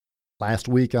Last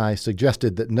week, I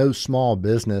suggested that no small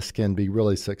business can be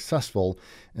really successful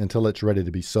until it's ready to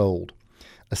be sold.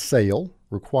 A sale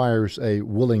requires a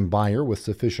willing buyer with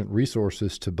sufficient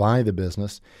resources to buy the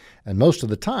business, and most of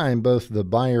the time, both the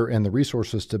buyer and the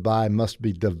resources to buy must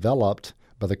be developed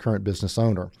by the current business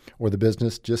owner, or the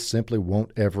business just simply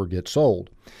won't ever get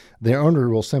sold. The owner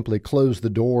will simply close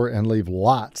the door and leave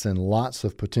lots and lots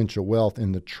of potential wealth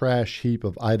in the trash heap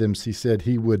of items he said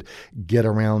he would get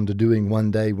around to doing one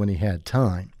day when he had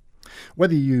time.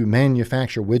 Whether you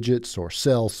manufacture widgets or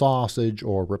sell sausage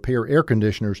or repair air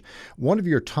conditioners, one of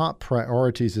your top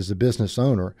priorities as a business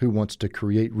owner who wants to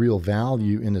create real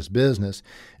value in his business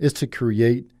is to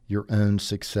create your own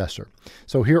successor.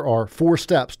 So here are 4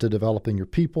 steps to developing your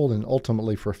people and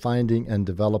ultimately for finding and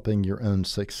developing your own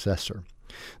successor.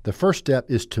 The first step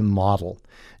is to model.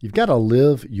 You've got to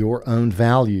live your own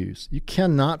values. You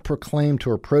cannot proclaim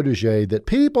to a protege that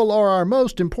people are our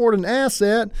most important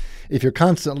asset if you're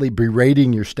constantly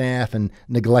berating your staff and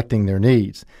neglecting their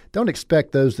needs. Don't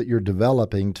expect those that you're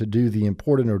developing to do the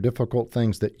important or difficult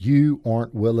things that you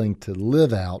aren't willing to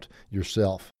live out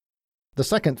yourself. The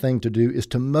second thing to do is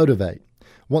to motivate.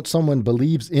 Once someone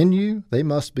believes in you, they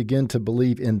must begin to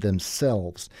believe in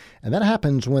themselves. And that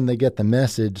happens when they get the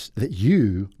message that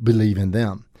you believe in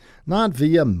them. Not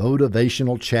via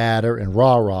motivational chatter and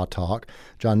rah-rah talk.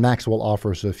 John Maxwell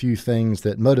offers a few things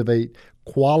that motivate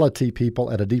quality people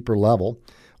at a deeper level.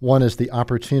 One is the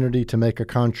opportunity to make a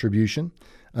contribution.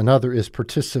 Another is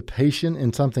participation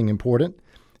in something important.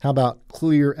 How about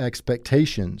clear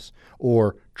expectations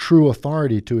or true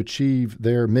authority to achieve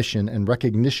their mission and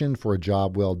recognition for a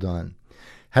job well done?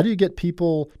 How do you get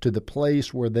people to the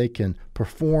place where they can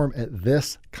perform at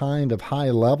this kind of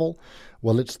high level?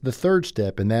 Well, it's the third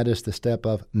step, and that is the step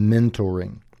of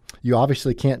mentoring. You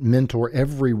obviously can't mentor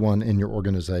everyone in your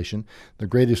organization. The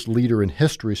greatest leader in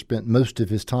history spent most of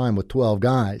his time with 12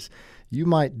 guys. You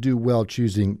might do well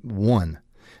choosing one.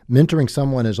 Mentoring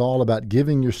someone is all about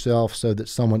giving yourself so that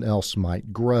someone else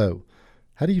might grow.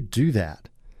 How do you do that?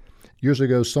 Years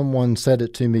ago, someone said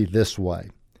it to me this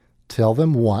way: tell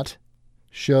them what,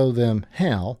 show them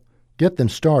how, get them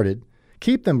started,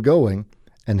 keep them going,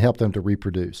 and help them to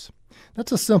reproduce.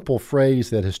 That's a simple phrase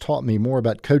that has taught me more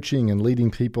about coaching and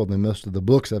leading people than most of the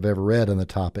books I've ever read on the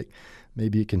topic.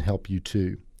 Maybe it can help you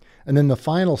too. And then the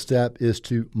final step is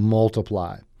to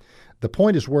multiply. The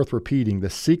point is worth repeating. The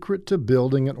secret to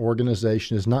building an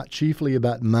organization is not chiefly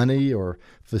about money or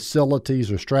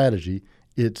facilities or strategy.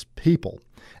 It's people.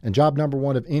 And job number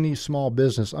one of any small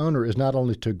business owner is not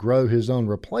only to grow his own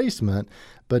replacement,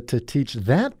 but to teach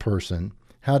that person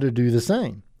how to do the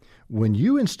same. When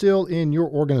you instill in your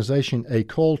organization a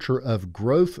culture of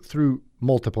growth through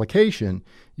multiplication,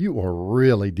 you are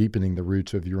really deepening the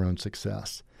roots of your own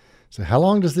success. So how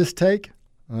long does this take?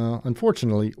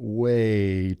 Unfortunately,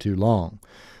 way too long.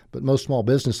 But most small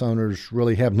business owners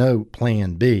really have no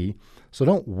plan B, so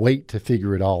don't wait to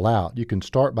figure it all out. You can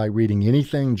start by reading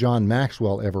anything John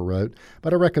Maxwell ever wrote,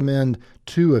 but I recommend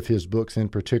 2 of his books in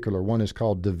particular. One is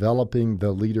called Developing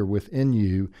the Leader Within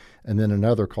You, and then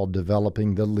another called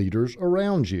Developing the Leaders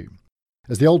Around You.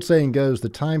 As the old saying goes, the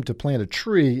time to plant a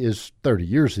tree is 30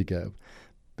 years ago.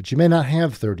 But you may not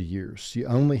have 30 years. You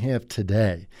only have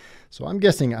today. So I'm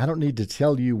guessing I don't need to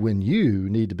tell you when you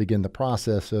need to begin the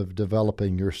process of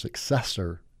developing your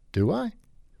successor, do I?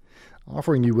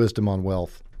 Offering you wisdom on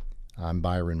wealth, I'm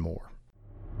Byron Moore.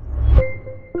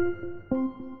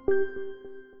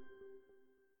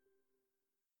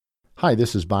 Hi,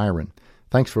 this is Byron.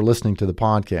 Thanks for listening to the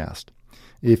podcast.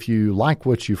 If you like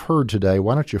what you've heard today,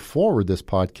 why don't you forward this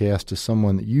podcast to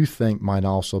someone that you think might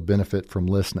also benefit from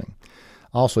listening?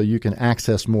 Also, you can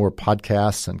access more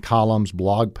podcasts and columns,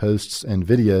 blog posts, and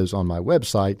videos on my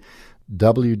website,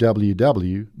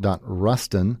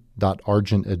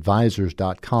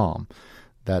 www.ruston.argentadvisors.com.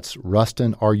 That's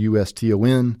Ruston,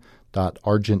 R-U-S-T-O-N,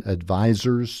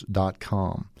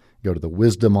 .argentadvisors.com. Go to the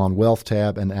Wisdom on Wealth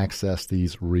tab and access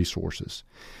these resources.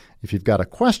 If you've got a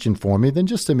question for me, then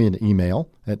just send me an email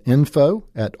at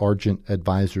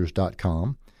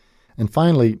info@argentadvisors.com. And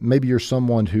finally, maybe you're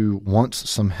someone who wants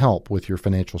some help with your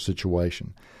financial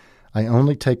situation. I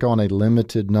only take on a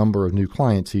limited number of new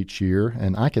clients each year,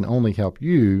 and I can only help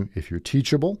you if you're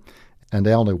teachable, and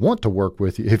I only want to work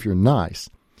with you if you're nice.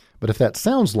 But if that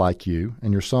sounds like you,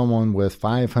 and you're someone with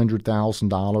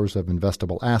 $500,000 of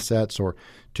investable assets or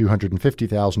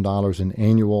 $250,000 in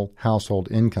annual household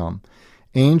income,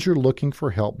 and you're looking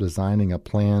for help designing a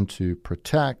plan to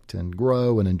protect and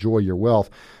grow and enjoy your wealth,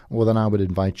 well, then I would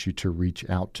invite you to reach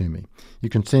out to me. You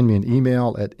can send me an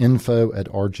email at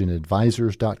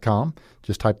info@argentadvisors.com.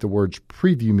 Just type the words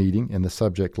preview meeting in the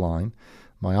subject line.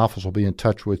 My office will be in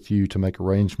touch with you to make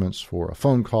arrangements for a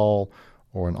phone call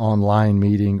or an online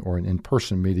meeting or an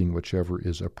in-person meeting, whichever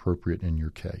is appropriate in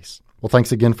your case. Well,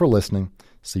 thanks again for listening.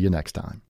 See you next time.